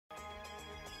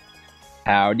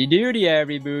Howdy doody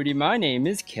everybody, my name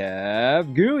is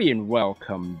CATGIRLS and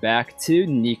welcome back to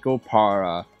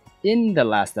Nekopara. In the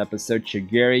last episode,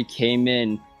 Shigeri came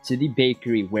in to the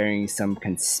bakery wearing some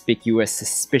conspicuous,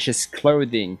 suspicious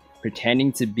clothing,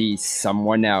 pretending to be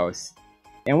someone else,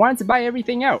 and wanted to buy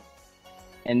everything out.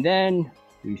 And then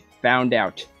we found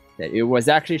out that it was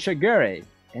actually Shigeri,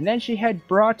 and then she had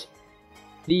brought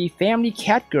the family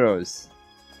CATGIRLS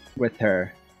with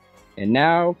her. And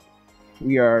now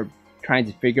we are trying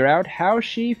to figure out how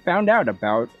she found out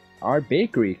about our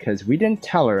bakery, because we didn't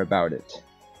tell her about it.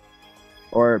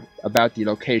 Or about the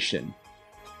location.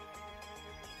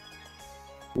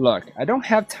 Look, I don't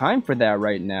have time for that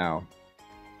right now.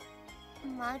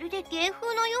 まるで芸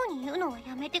風のように言うのは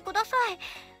やめてください。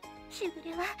しぐ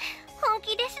れは本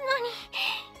気です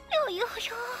のに。よよよ。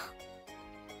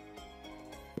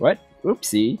What?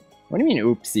 Oopsie? What do you mean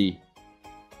oopsie?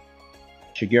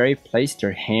 Shigeri placed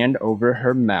her hand over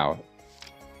her mouth.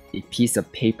 A piece of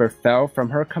paper fell from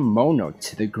her kimono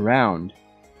to the ground.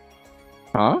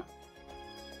 Huh?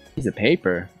 Piece of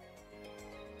paper?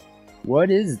 What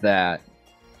is that?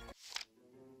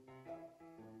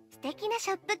 素敵な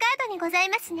ショップカードにござい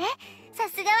ますね。さ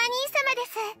すがは兄様で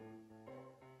す。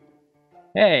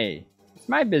Hey, it's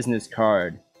my business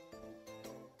card.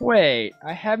 Wait,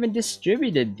 I haven't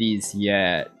distributed these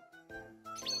yet.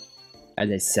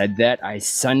 As I said that, I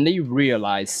suddenly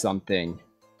realized something.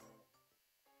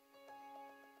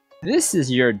 This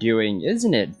is your doing,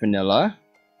 isn't it, Vanilla?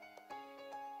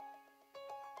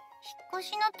 引っ越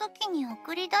しの時に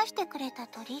送り出してくれた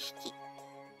取引。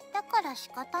だから仕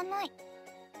方ない。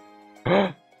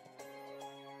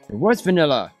It was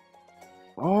Vanilla!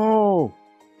 Oh!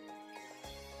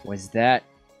 Was that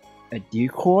a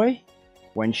decoy?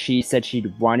 When she said she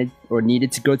wanted or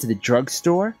needed to go to the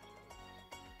drugstore?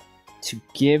 To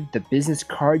give the business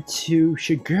card to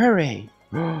Shigeri!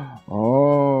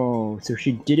 Oh, so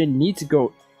she didn't need to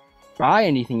go buy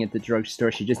anything at the drugstore,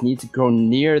 she just needs to go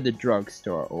near the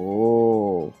drugstore.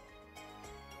 Oh.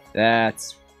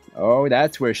 That's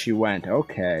where she went,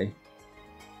 okay.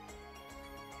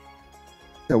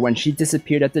 So when she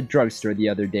disappeared at the drugstore the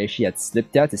other day, she had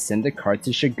slipped out to send the card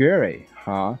to Shigeri,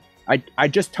 huh? I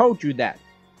just told you that.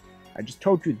 I just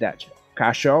told you that,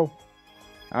 Kashou.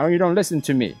 Oh, you don't listen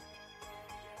to me.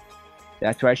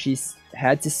 That's why she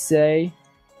had to say,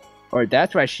 or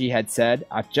that's why she had said,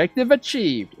 objective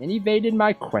achieved, and evaded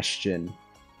my question.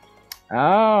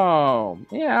 Oh,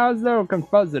 yeah, I was a little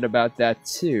confused about that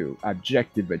too.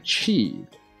 Objective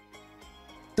achieved.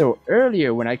 So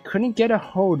earlier when I couldn't get a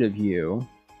hold of you,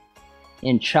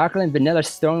 and Chocolate and Vanilla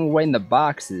stowing away in the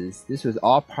boxes, this was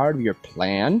all part of your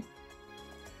plan?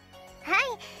 はい、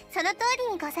その通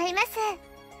りにございます。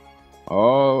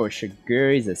Oh,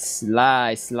 Shigeri's a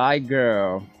sly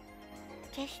girl.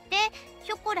 決して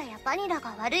ショコラやバニラ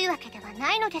が悪いわけでは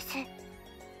ないのです。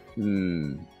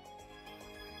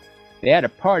They had a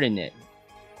part in it,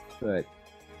 but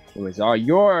it was all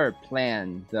your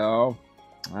plan, though.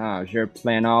 Ah, it was your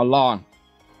plan all along.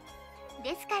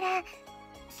 ですから、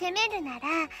攻めるな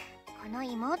らこの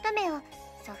妹目を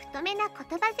ソフトめな言葉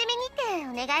攻め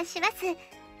にてお願いします。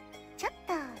ちょっ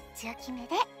と強気め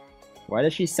で。Why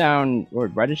does she sound, or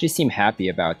why does she seem happy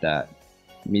about that?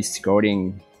 Me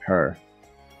scolding her.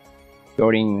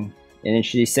 Scolding, and then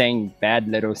she's saying bad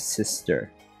little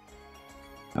sister.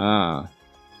 Ah,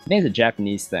 I think it's a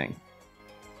Japanese thing.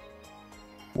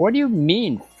 What do you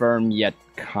mean firm yet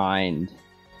kind?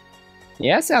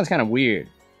 Yeah, that sounds kind of weird.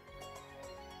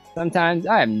 Sometimes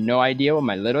I have no idea what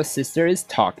my little sister is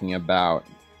talking about.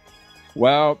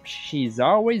 Well, she's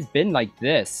always been like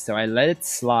this, so I let it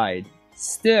slide.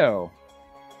 Still.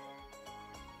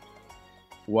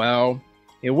 Well,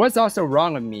 it was also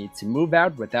wrong of me to move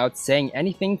out without saying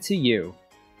anything to you.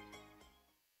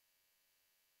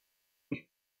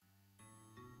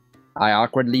 I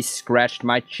awkwardly scratched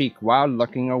my cheek while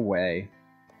looking away.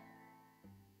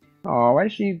 Oh, why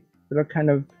does she look kind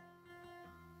of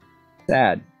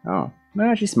sad? Oh,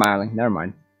 no, she's smiling. Never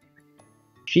mind.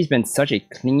 She's been such a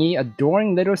clingy,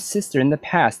 adoring little sister in the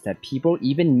past that people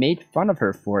even made fun of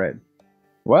her for it.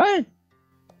 What?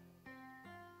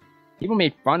 People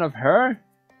made fun of her?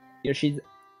 Yeah, she's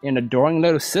an adoring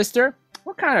little sister?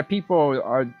 What kind of people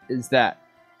is that?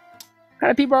 What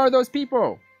kind of people are those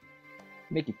people?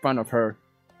 Making fun of her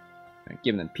and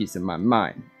giving them peace of my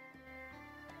mind.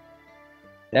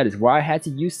 That is why I had to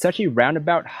use such a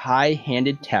roundabout,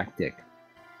 high-handed tactic.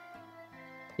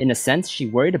 In a sense, she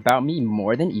worried about me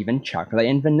more than even Chocolate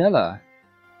and Vanilla.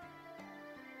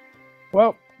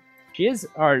 Well, she is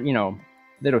our,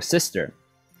 little sister.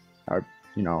 Our,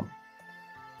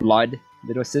 blood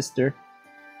little sister.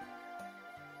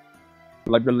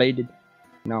 Blood related.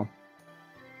 No.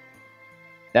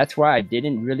 That's why I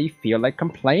didn't really feel like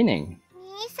complaining.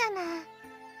 兄様。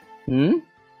Hmm?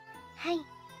 はい。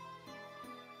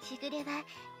しぐれは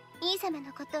兄様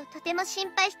のことをとても心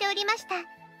配しておりました。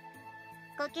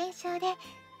ご健勝で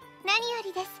何よ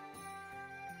りです。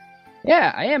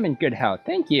Yeah, I am in good health,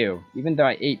 thank you. Even though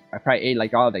I probably ate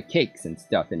like all the cakes and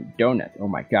stuff and donuts. Oh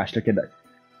my gosh, look at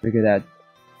that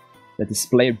the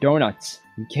display of donuts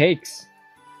and cakes.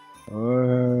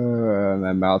 Oh,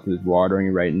 my mouth is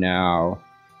watering right now.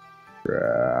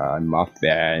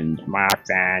 Muffins.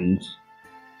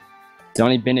 It's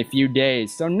only been a few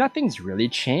days, so nothing's really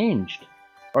changed.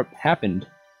 Or happened.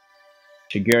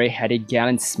 Shigure had a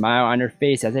gallant smile on her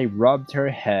face as I rubbed her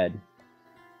head.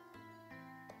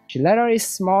 She let out a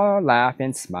small laugh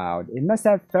and smiled. It must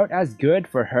have felt as good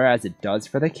for her as it does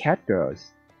for the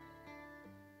CATGIRLS.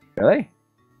 Really?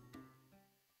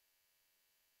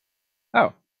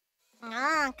 Oh.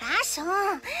 ああ、カショ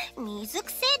ー、水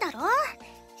くせえだろ。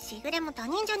しぐれも他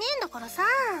人じゃねえんだからさ。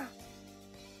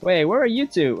Wait, where are you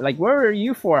two? Like, where are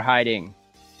you four hiding?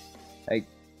 Like,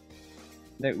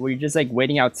 were you just like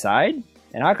waiting outside?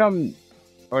 And how come,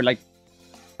 or like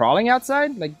crawling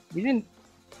outside? Like, we didn't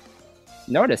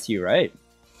notice you, right?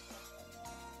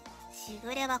 し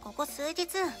ぐれはここ数日、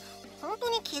本当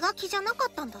に気が気じゃなか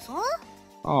ったんだぞ。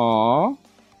Aww,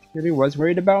 she really was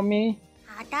worried about me?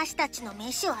 私たちの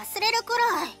飯を忘れるく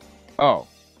らい。Oh,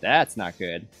 that's not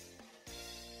good.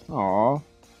 Aww.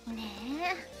 ね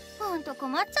え、ほんと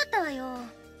困っちゃったわよ。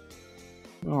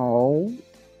Aww.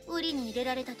 檻に入れ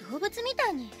られた動物みた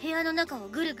いに部屋の中を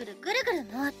ぐるぐるぐるぐる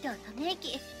回ってはため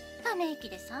息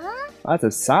でさ。Lots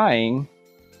of sighing.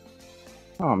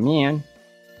 Oh man.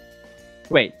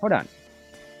 Wait, hold on.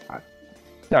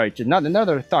 Sorry, just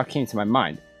another thought came to my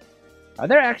mind. Are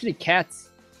there actually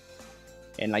cats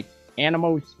and like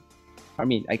animals? I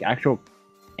mean, like actual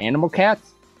animal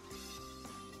cats?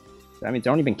 I mean, it's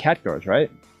only been CATGIRLS, right?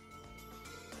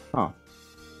 Huh.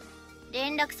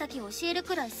 連絡先教える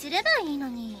くらいすればいいの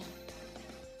に。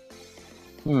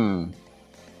Hmm.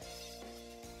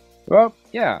 Well,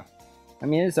 yeah. I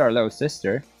mean, it's our little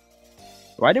sister.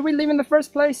 Why did we leave in the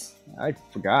first place? I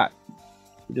forgot.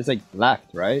 We just like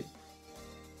left, right?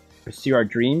 Pursue our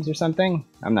dreams or something?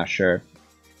 I'm not sure.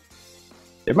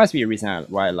 There must be a reason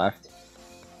why I left.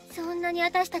 そんなに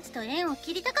私たちと縁を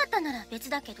切りたかったなら別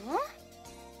だけど。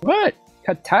What?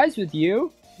 Cut ties with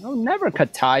you? I'll never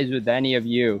cut ties with any of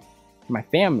you. My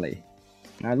family.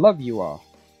 And I love you all.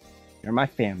 You're my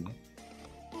family.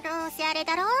 どうせあれ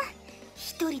だろ、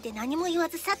一人で何も言わ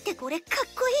ず去ってこれかっ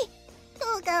こいいと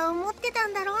か思ってた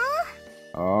んだろ。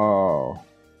 Oh.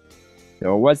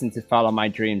 So it wasn't to follow my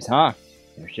dreams, huh?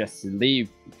 It was just to leave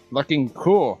looking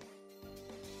cool.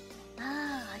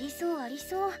 ああ、ありそうあり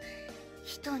そう。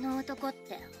人の男っ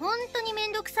て本当にめ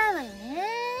んどくさいわよね。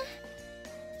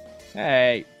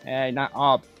Hey, not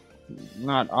all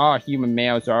human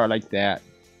males are like that.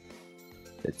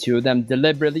 The two of them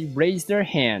deliberately raised their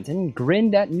hands and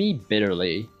grinned at me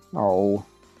bitterly. Oh.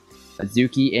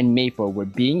 Azuki and Maple were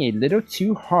being a little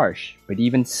too harsh, but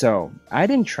even so, I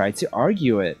didn't try to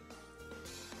argue it.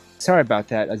 Sorry about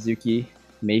that, Azuki.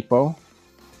 Maple.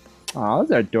 Aw,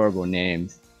 those are adorable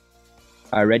names.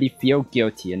 I already feel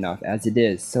guilty enough as it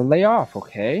is, so lay off,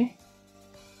 okay?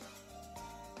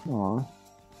 Aw.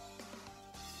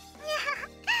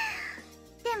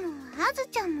 でもあず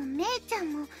ちゃんもめいちゃ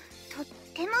んもとっ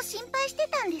ても心配して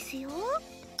たんですよ。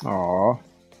Aw.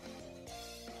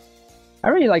 I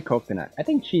really like Coconut. I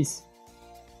think she's...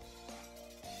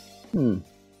 I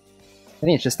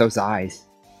think it's just those eyes.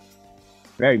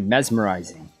 Very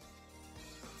mesmerizing.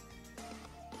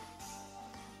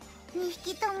 2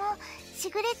匹ともし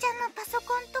ぐれちゃんのパソ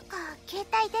コンとか携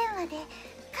帯電話で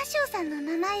カショウさんの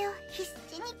名前を必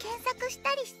死に検索し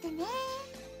たりしてね。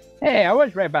Hey, I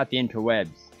was right about the interwebs.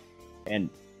 And...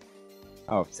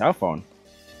 oh, cell phone.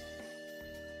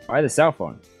 Why the cell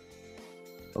phone?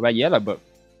 What about Yellow Book?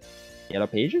 Yellow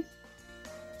Pages?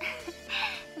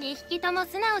 2匹とも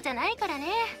素直じゃないからね、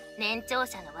年長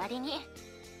者の割に。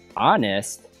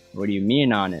Honest? What do you mean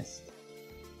honest?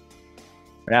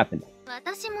 What happened?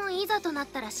 私もいざとなっ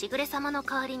たらしぐれ様の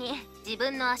代わりに自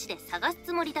分の足で探す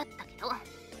つもりだったけど。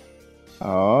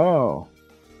Oh.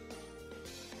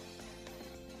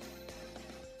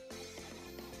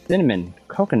 Cinnamon,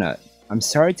 Coconut, I'm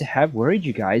sorry to have worried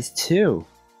you guys too.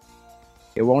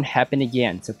 It won't happen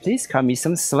again, so please cut me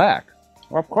some slack.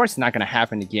 Well, of course it's not gonna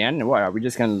happen again. What, are we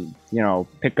just gonna, you know,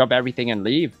 pick up everything and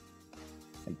leave?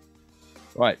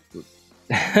 What?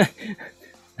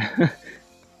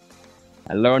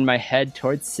 I lowered my head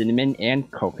towards Cinnamon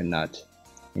and Coconut.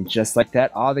 And just like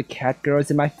that, all the CATGIRLS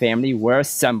in my family were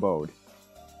assembled.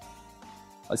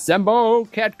 Assemble,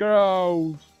 cat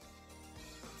girls!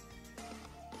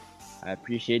 I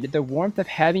appreciated the warmth of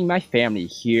having my family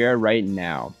here right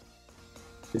now.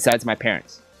 Besides my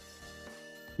parents.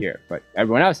 Here, but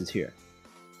everyone else is here.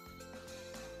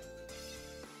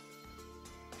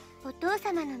 お父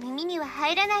様の耳には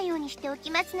入らないようにしてお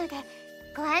きますので、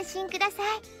ご安心くださ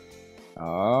い。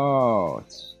Oh,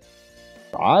 it's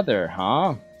father,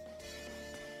 huh?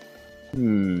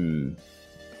 The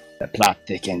plot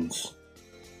thickens.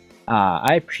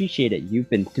 I appreciate it. You've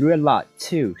been through a lot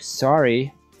too.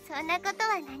 Sorry. そんなこと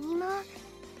は何も。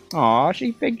Aw,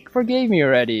 she forgave me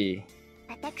already.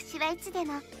 私はいつで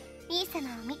も兄様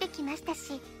を見てきました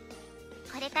し、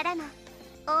これからも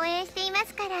応援していま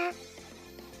すから。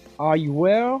Oh, you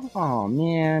will? Oh,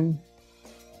 man.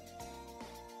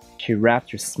 She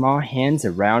wrapped her small hands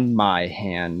around my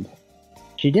hand.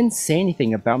 She didn't say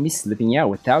anything about me slipping out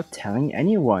without telling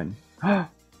anyone.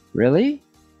 Really?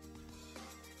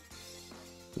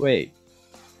 Wait,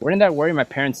 wouldn't that worry my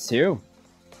parents too?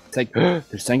 It's like,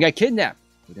 their son got kidnapped.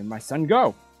 Where did my son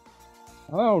go?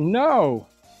 Oh no!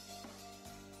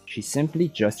 She simply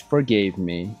just forgave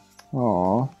me.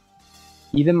 Aww.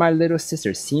 Even my little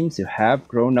sister seems to have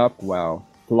grown up well.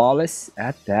 Flawless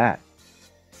at that.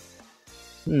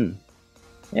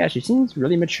 Yeah, she seems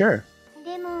really mature.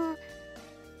 でも、お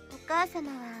母様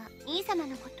は兄様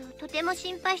のことをとても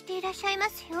心配していらっしゃいま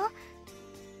すよ。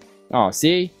Oh,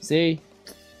 see?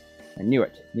 I knew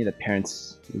it. I knew the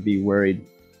parents would be worried.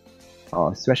 Oh,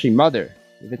 especially mother.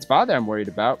 If it's father I'm worried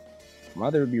about,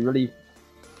 mother would be really,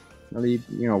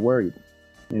 worried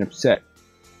and upset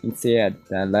and sad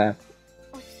that I left.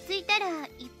 落ち着いたら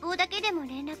一方だけでも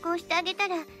連絡をしてあげた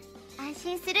ら安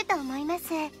心すると思いま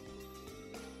す。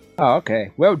Oh,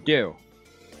 okay. Will do.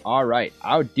 Alright,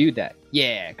 I'll do that.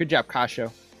 Yeah, good job, Kashou.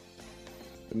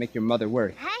 To make your mother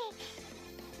worry. は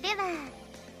い。では、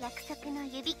約束の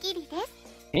指切りです。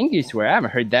Pinky swear? I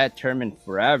haven't heard that term in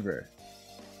forever.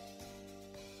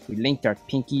 We linked our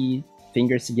pinky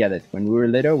fingers together. When we were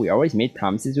little, we always made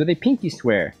promises with a pinky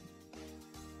swear.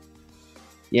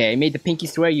 Yeah, you made the pinky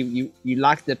swear, you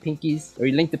locked the pinkies, or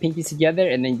you linked the pinkies together,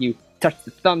 and then you touched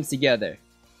the thumbs together.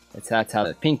 That's how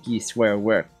the pinky swear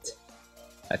worked.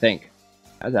 I think.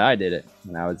 That's how I did it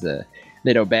when I was a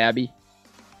little babby.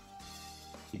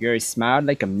 Yuri smiled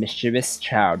like a mischievous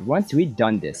child. Once we'd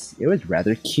done this, it was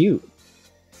rather cute.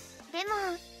 で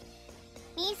も、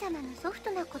兄様のソフ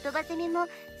トな言葉攻めも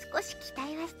少し期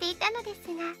待はしていたのです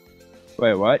が。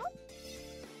Wait, what?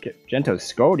 Gentle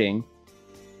scolding?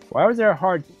 Why was there a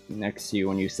heart next to you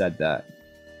when you said that?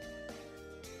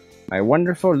 My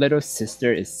wonderful little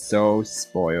sister is so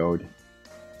spoiled.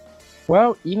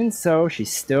 Well, even so,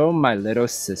 she's still my little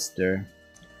sister.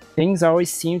 Things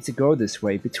always seem to go this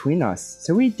way between us,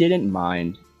 so we didn't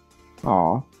mind.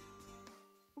 Aw.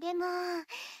 でも、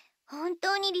本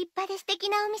当に立派で素敵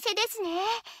なお店ですね。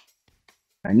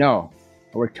I know.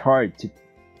 I worked hard to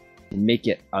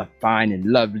make it a fine and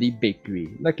lovely bakery.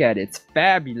 Look at it. It's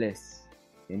fabulous.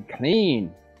 And clean.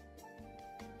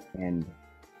 And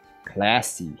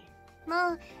classy.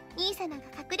 もう、兄様が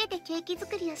隠れてケーキ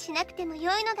作りをしなくても良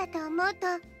いのだと思うと、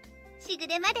しぐ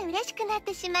れまで嬉しくなっ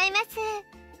てしまいます。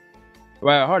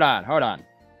Well, hold on.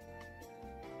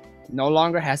 No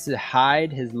longer has to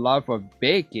hide his love of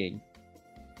baking.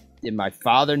 Did my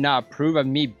father not approve of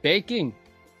me baking?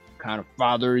 What kind of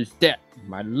father is that?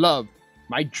 My love,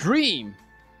 my dream.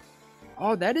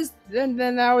 Oh, that is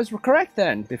then I was correct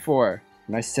then before.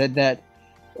 When I said that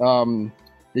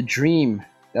the dream,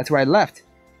 that's where I left.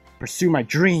 Pursue my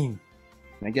dream.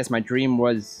 And I guess my dream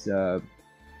was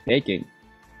baking.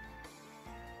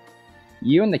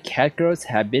 You and the cat girls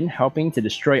have been helping to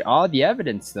destroy all the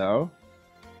evidence, though.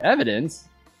 Evidence?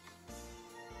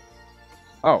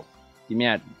 Oh, you mean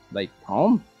at, like,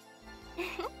 home?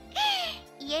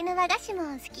 家の和菓子も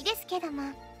好きですけど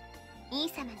も、兄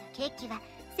様のケーキは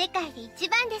世界で一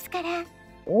番ですから。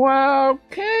Well,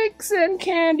 cakes and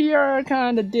candy are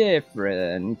kinda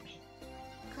different.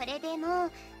 これでも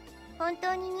う本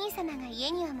当に兄様が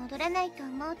家には戻らないと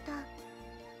思うと、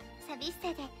寂し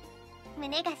さで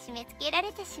胸が締め付けら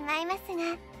れてしまいます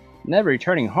が。Never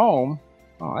returning home?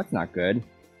 Oh, that's not good.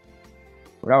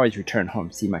 Would always return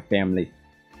home, see my family.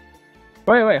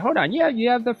 Wait, hold on. Yeah, you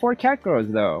have the 4 cat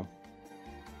girls, though.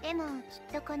 でも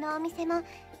きっとこのお店も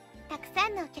たくさ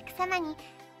んのお客様に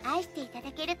愛していた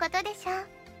だけることでしょ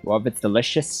う。Well, if it's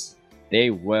delicious, they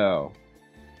will.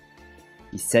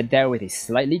 He said that with a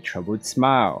slightly troubled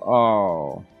smile.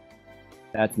 Oh,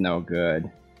 that's no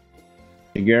good.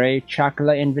 Shigure,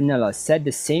 Chocola and Vanilla said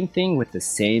the same thing with the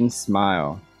same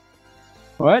smile.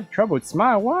 What? Troubled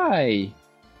smile? Why?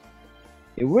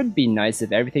 It would be nice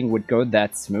if everything would go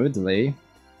that smoothly.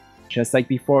 Just like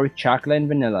before with Chocola and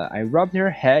Vanilla, I rubbed her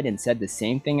head and said the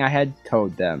same thing I had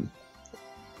told them.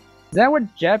 Is that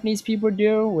what Japanese people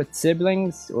do with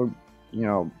siblings? Or,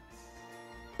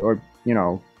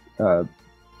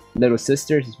 little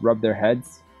sisters, just rub their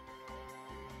heads?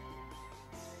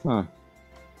 Huh.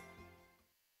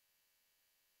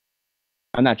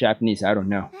 I'm not Japanese, I don't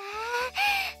know.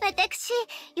 私、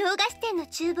洋菓子店の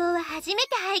厨房は初め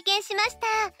て拝見しました。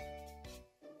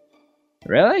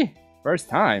Really? First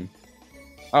time?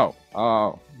 Oh,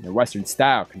 the Western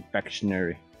style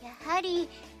confectionery. やはり、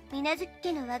水無月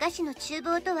家の和菓子の厨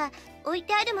房とは置い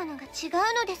てあるものが違う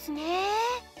のですね。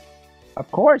Of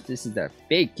course, this is a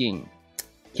baking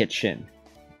kitchen,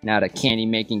 not a candy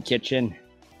making kitchen.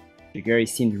 Shiguri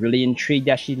seemed really intrigued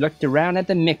as she looked around at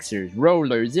the mixers,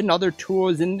 rollers, and other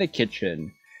tools in the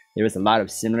kitchen. There was a lot of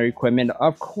similar equipment,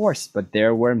 of course, but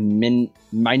there were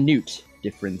minute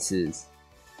differences.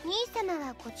 兄様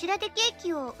はこちらでケー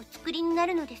キをお作りにな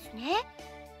るのですね。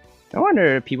No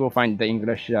wonder people find the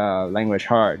English language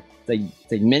hard. It's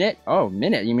like minute? Oh,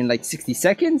 minute? You mean like 60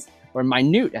 seconds? Or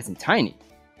minute, as in tiny?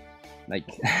 Like,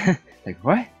 like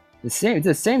what? It's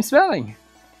the same spelling.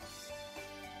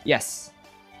 Yes,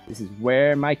 this is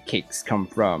where my cakes come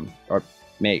from, or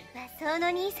make. 和装の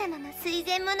兄様も垂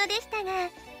涎者でしたが、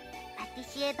パティ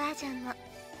シエバージョンも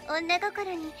女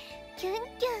心にキュンキ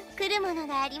ュンくるもの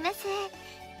があります。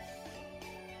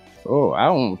Oh, I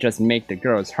won't just make the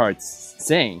girls' hearts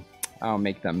sing. I'll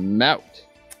make them melt.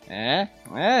 Cause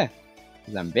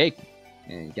I'm baking,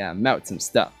 and you gotta melt some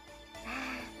stuff.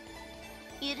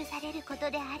 許されるこ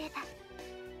とであれば、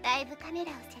ライブカメ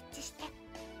ラを設置して、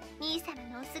兄様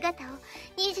のお姿を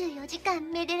24時間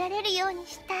めでられるように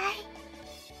したい。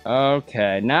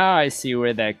Okay, now I see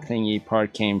where that clingy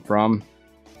part came from.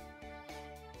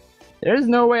 There's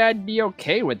no way I'd be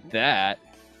okay with that.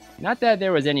 Not that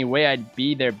there was any way I'd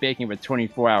be there baking for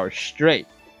 24 hours straight.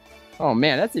 Oh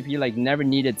man, that's if you like never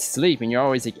needed sleep and you're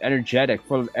always like energetic,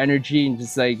 full of energy and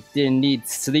just like didn't need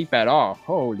sleep at all.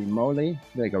 Holy moly,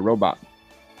 you're like a robot.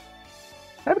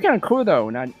 That'd be kind of cool though,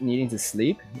 not needing to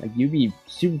sleep. Like you'd be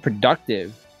super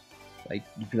productive. Like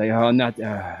you'd be like, oh,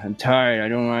 I'm tired, I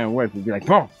don't want to work. You'd be like,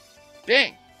 oh,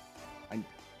 dang, I'm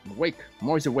awake, I'm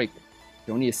always awake.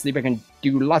 Don't need to sleep, I can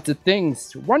do lots of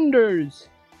things, wonders.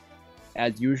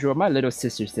 As usual, my little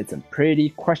sister said some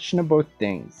pretty questionable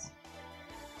things.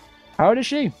 How old is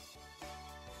she?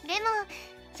 でも、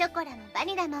ショコラもバ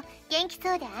ニラも元気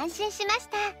そうで安心しまし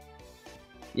た。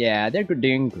Yeah, they're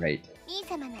doing great. 兄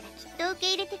様ならきっと受け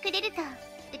入れてくれると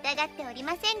疑っており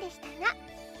ませんでしたが。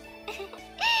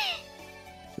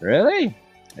Really?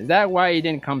 Is that why you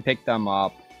didn't come pick them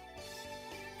up?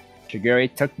 Shiguri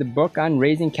took the book on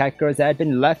raising cat girls that had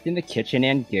been left in the kitchen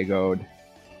and giggled.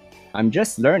 I'm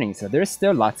just learning, so there's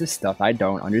still lots of stuff I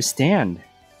don't understand.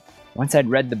 Once I'd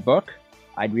read the book,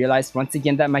 I'd realized once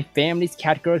again that my family's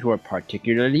cat girls were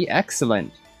particularly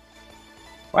excellent.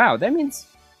 Wow, that means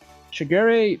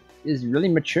Shiguri is really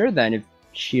mature then if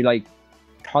she like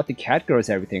taught the cat girls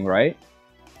everything, right?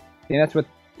 I think that's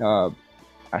what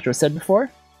Astro said before.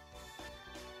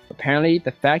 Apparently,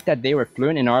 the fact that they were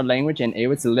fluent in our language and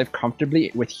able to live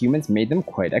comfortably with humans made them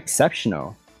quite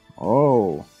exceptional.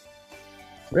 Oh.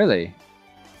 Really?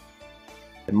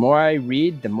 The more I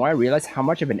read, the more I realize how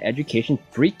much of an education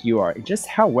freak you are, and just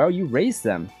how well you raised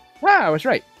them. Ah, I was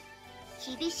right.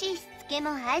 厳しいしつけ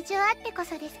も愛情あってこ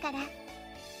そですから、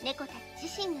猫たち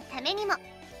自身のためにも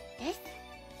です。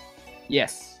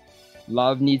Yes,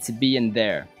 love needs to be in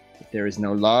there. If there is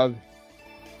no love,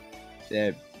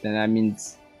 then that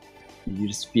means you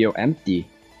just feel empty.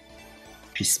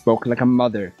 She spoke like a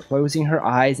mother, closing her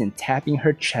eyes and tapping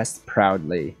her chest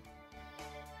proudly.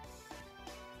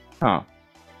 Huh.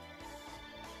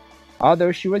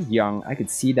 Although she was young, I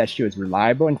could see that she was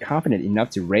reliable and confident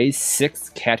enough to raise 6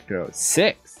 cat girls.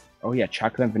 6! Oh yeah,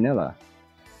 Chocolate and Vanilla.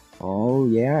 Oh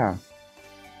yeah.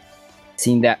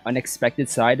 Seeing that unexpected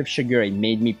side of Shiguri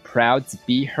made me proud to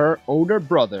be her older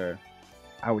brother.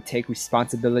 I will take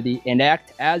responsibility and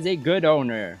act as a good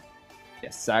owner.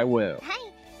 Yes, I will. は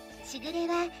い、しぐれ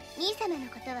は兄様の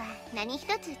ことは何一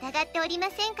つ疑っておりま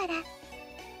せんから。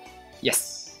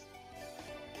Yes.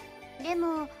 で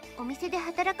も、お店で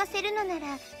働かせるのな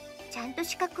ら、ちゃんと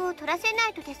資格を取らせな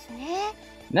いとですね。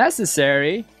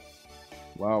Necessary?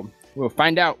 Well, we'll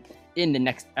find out in the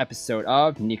next episode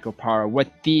of Nekopara what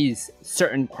these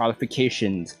certain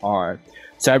qualifications are.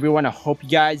 So everyone, I hope you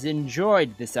guys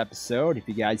enjoyed this episode. If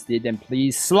you guys did, then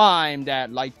please slime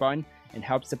that like button and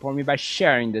help support me by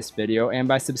sharing this video and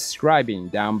by subscribing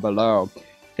down below.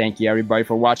 Thank you everybody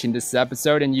for watching this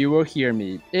episode, and you will hear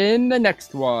me in the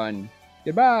next one.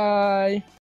 Goodbye!